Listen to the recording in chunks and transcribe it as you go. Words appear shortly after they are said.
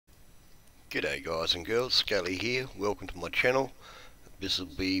G'day guys and girls, Scally here, welcome to my channel. This will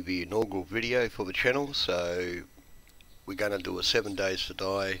be the inaugural video for the channel, so we're going to do a 7 days to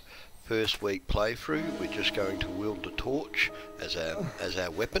die first week playthrough. We're just going to wield the torch as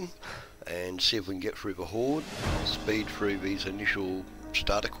our weapon and see if we can get through the horde, speed through these initial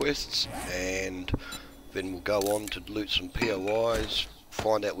starter quests, and then we'll go on to loot some POIs,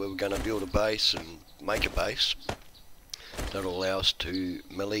 find out where we're going to build a base and make a base. That'll allow us to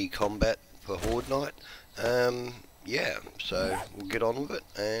melee combat for Horde Night. Yeah, so we'll get on with it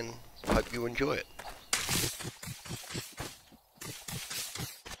and hope you enjoy it.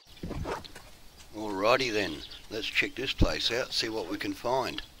 Alrighty then, let's check this place out, see what we can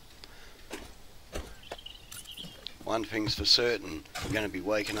find. One thing's for certain, we're going to be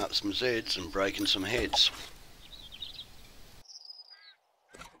waking up some Zeds and breaking some heads.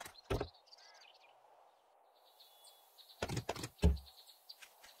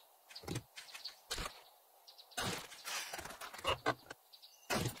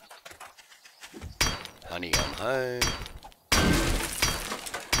 Honey, I'm home.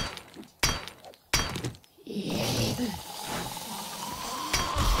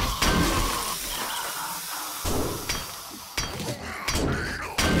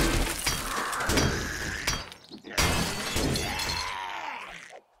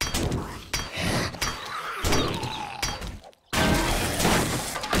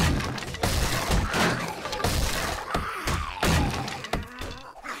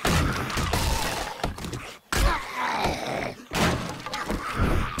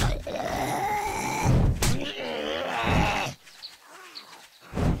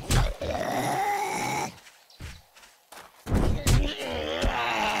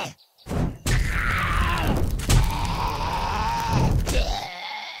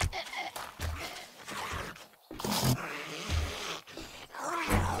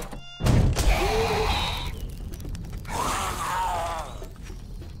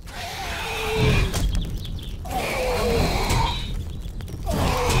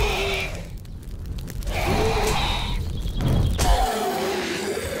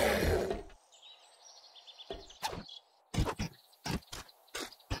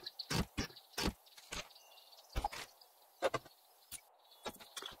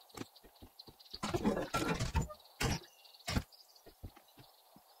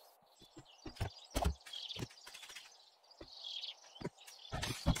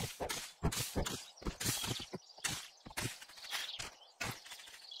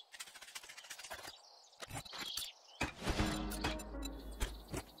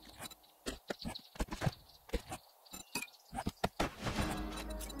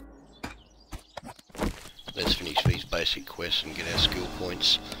 Let's finish these basic quests and get our skill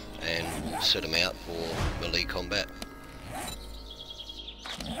points and set them out for melee combat.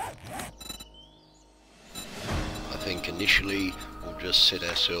 I think initially we'll just set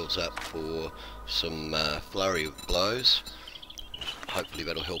ourselves up for some flurry of blows. Hopefully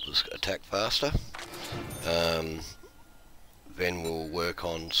that'll help us attack faster. Then we'll work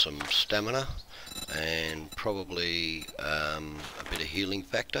on some stamina and probably a bit of healing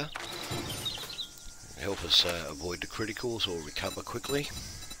factor. Help us avoid the criticals or recover quickly,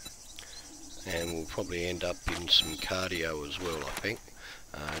 and we'll probably end up in some cardio as well, I think,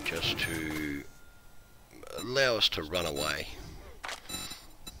 just to allow us to run away.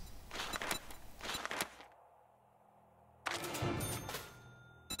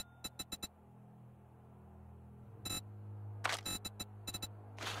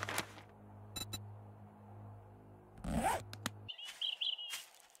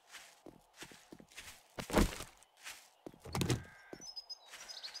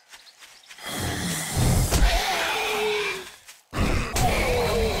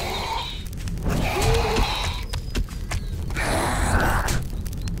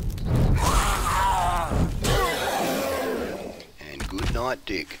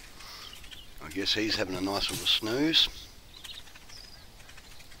 Dick. I guess he's having a nice little snooze.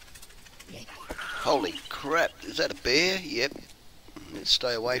 Holy crap, is that a bear? Yep. Let's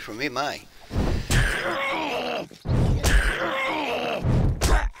stay away from him, eh?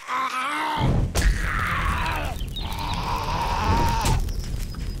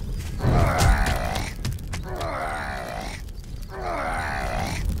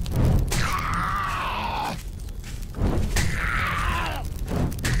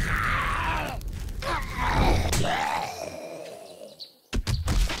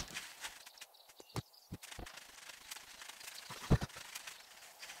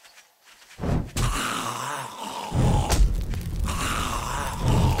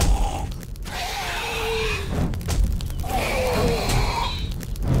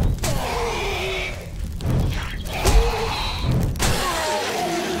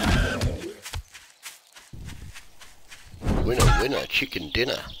 chicken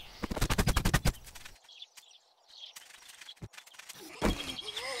dinner.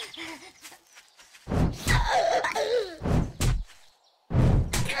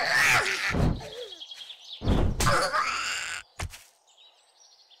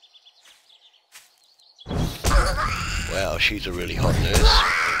 Wow, she's a really hot nurse.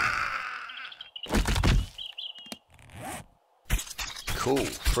 Cool,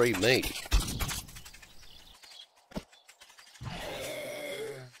 free meat.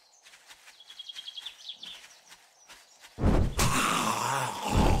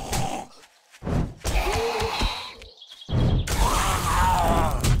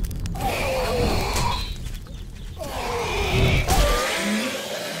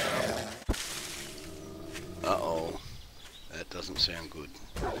 Uh-oh, that doesn't sound good.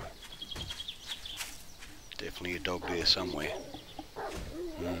 Definitely a dog there somewhere.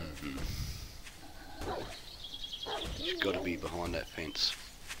 She's got to be behind that fence.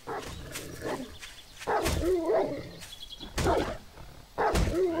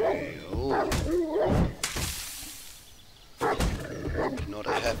 Oh. Not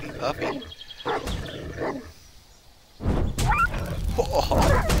a happy puppy.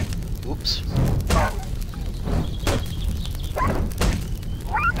 Oh. Whoops.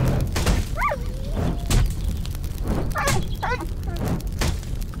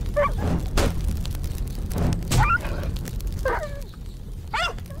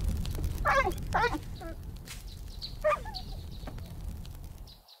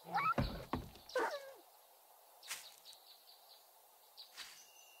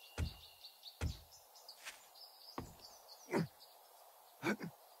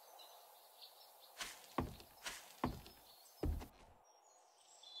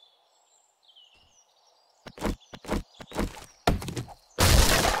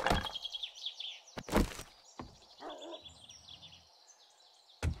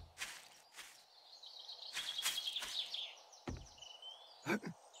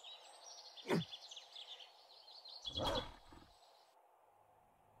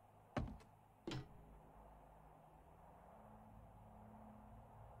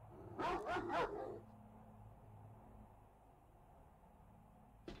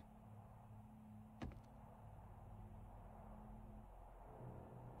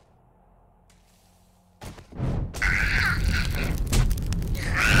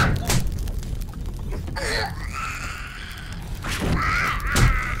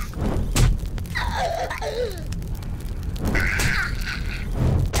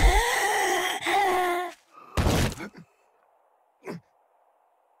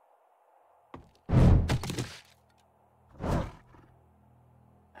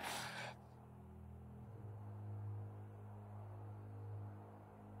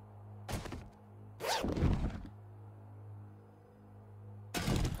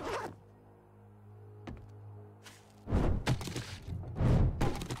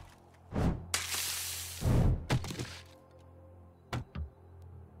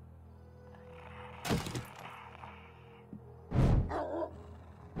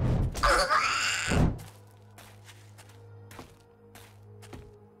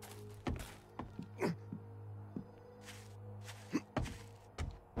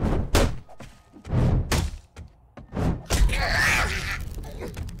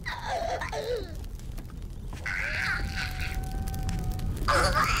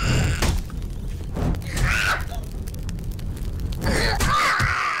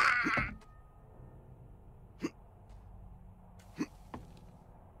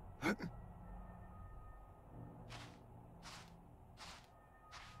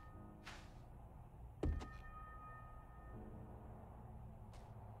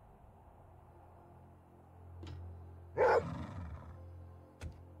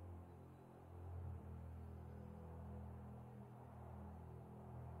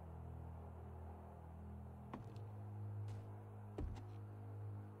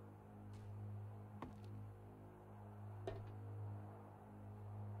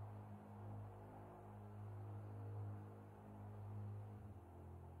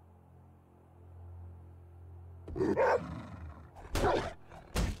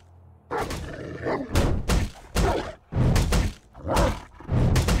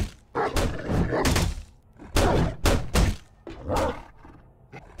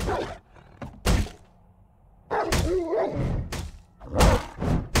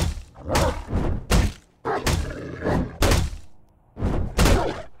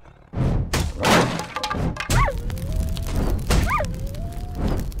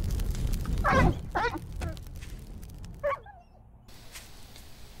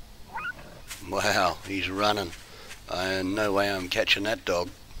 Wow, he's running. And no way I'm catching that dog.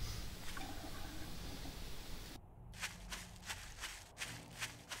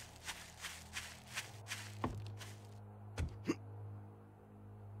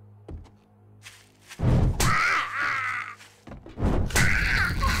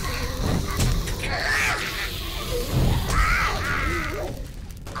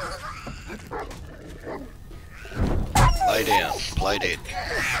 Lay down, play dead.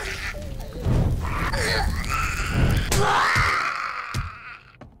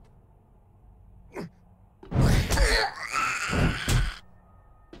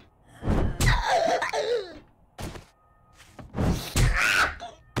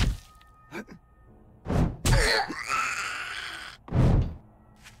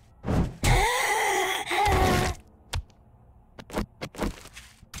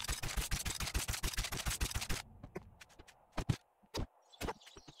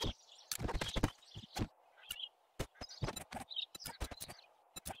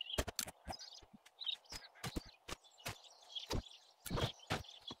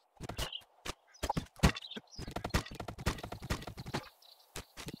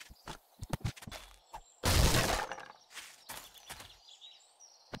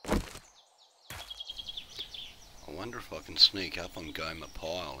 I wonder if I can sneak up on Goma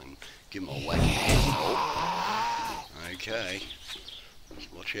Pile and give him a whack again. Oh. Okay.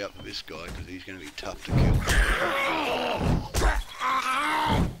 Let's watch out for this guy because he's going to be tough to kill.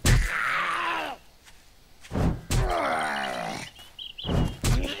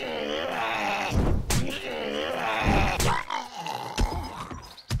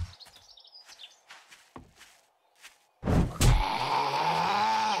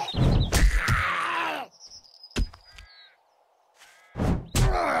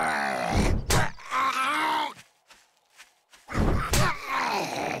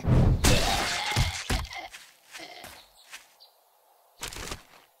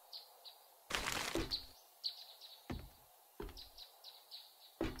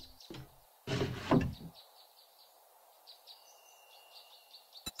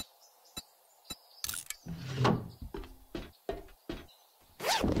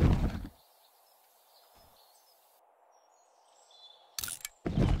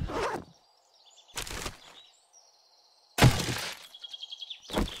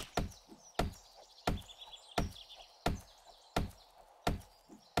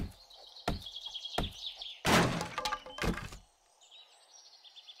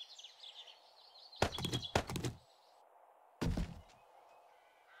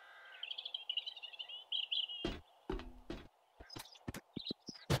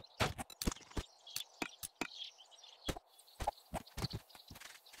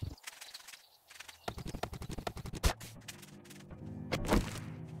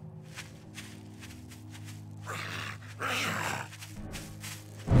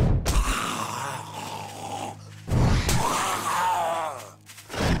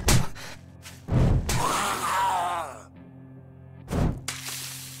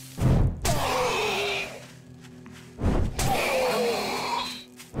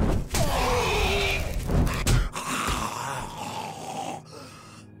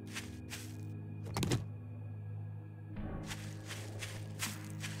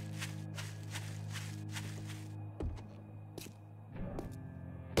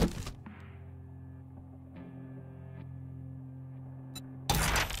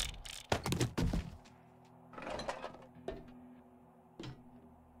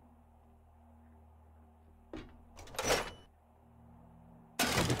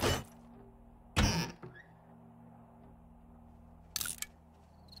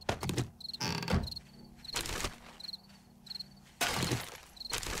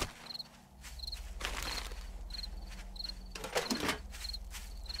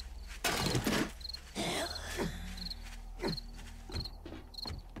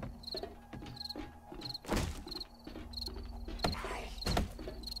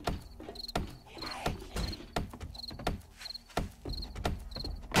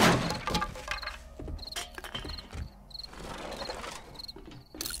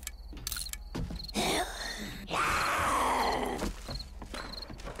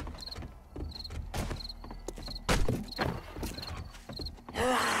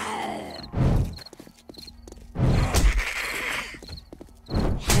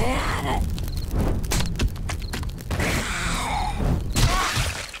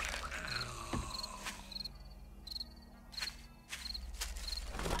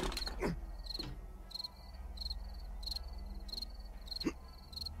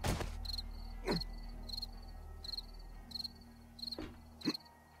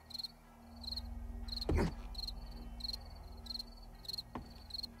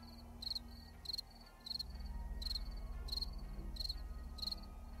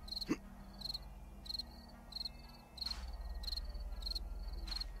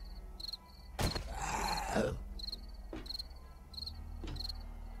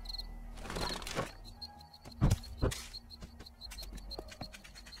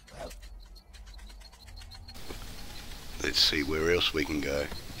 let's see where else we can go.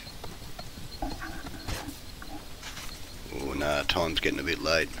 Oh no, time's getting a bit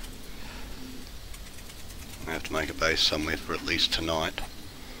late. I have to make a base somewhere for at least tonight.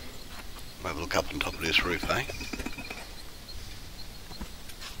 I'll have a look up on top of this roof, eh?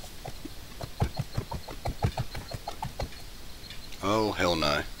 Oh hell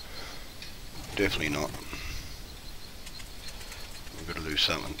no. Definitely not. We've got to do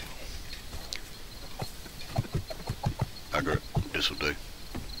something. Bugger it, this'll do.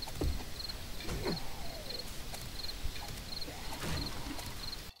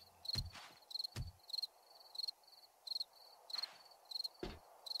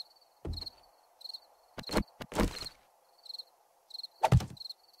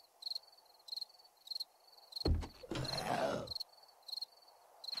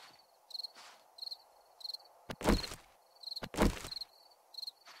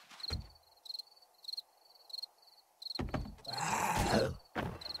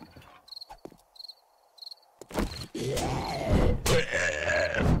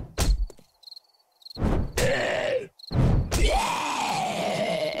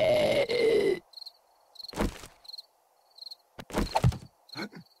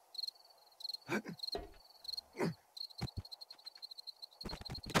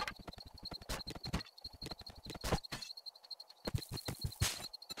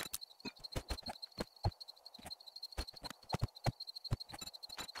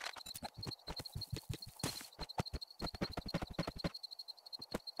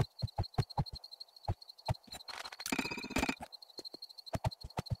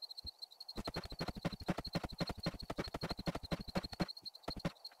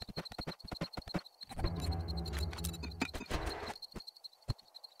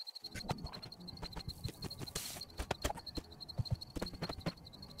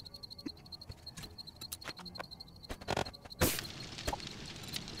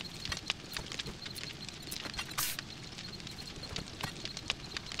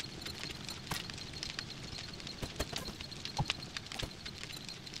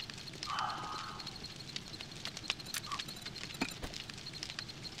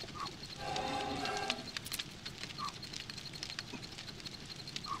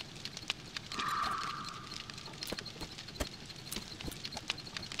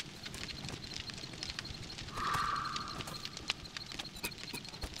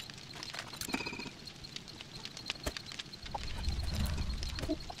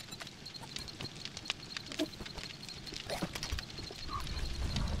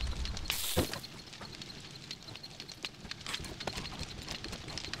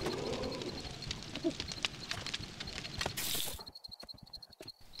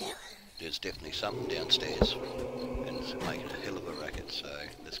 There's definitely something downstairs, and it's making a hell of a racket, so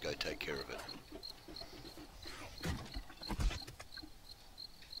let's go take care of it.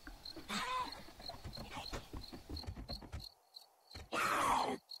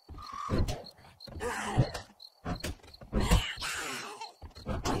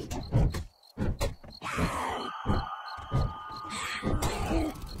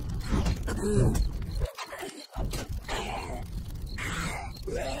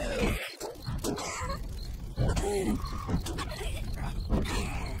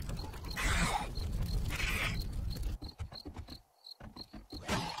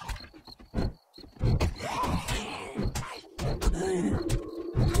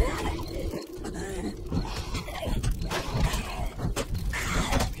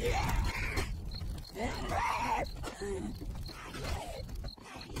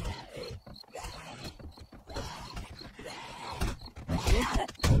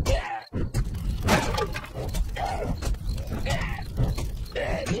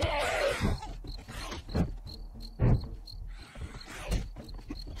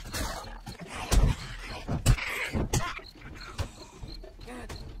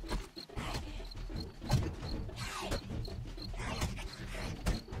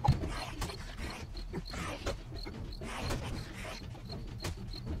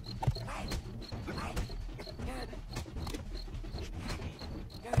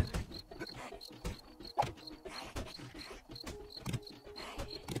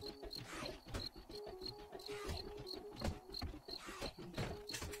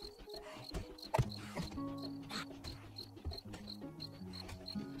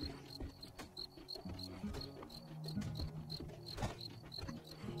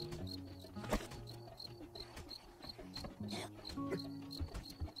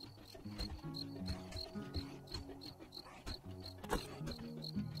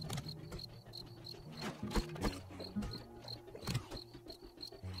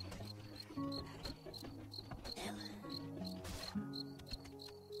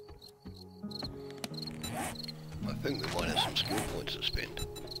 I think we might have some skill points to spend.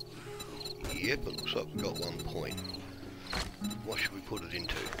 Yep, it looks like we've got 1 point. What should we put it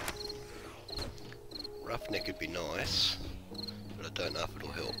into? Roughneck would be nice, but I don't know if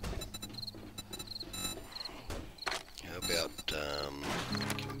it'll help. How about,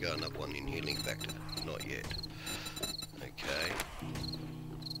 can we go another one in healing factor? Not yet. Okay.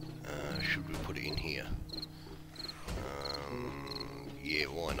 Should we put it in here? Yeah,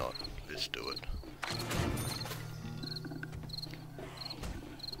 why not? Let's do it.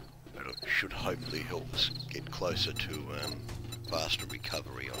 It should hopefully help us get closer to faster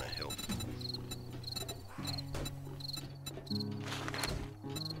recovery on our health.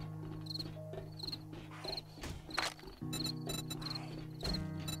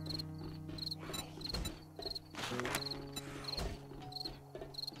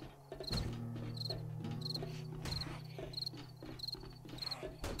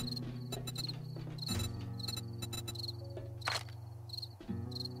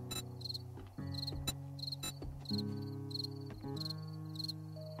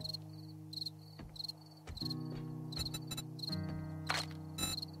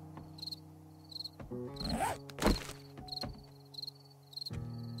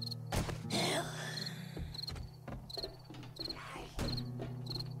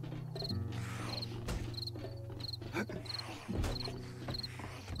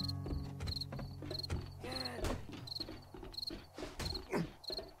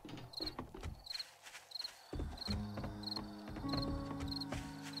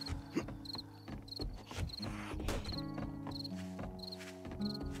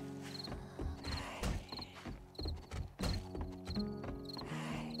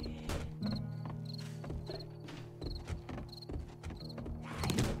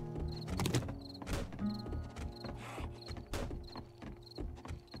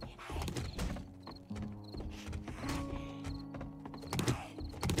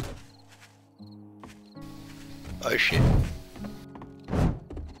 Oh shit.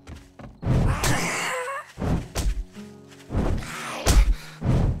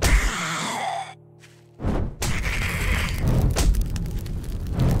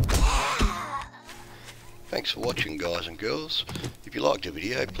 Thanks for watching, guys and girls. If you liked the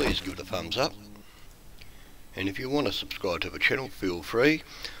video, please give it a thumbs up. And if you want to subscribe to the channel, feel free.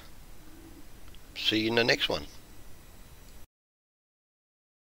 See you in the next one.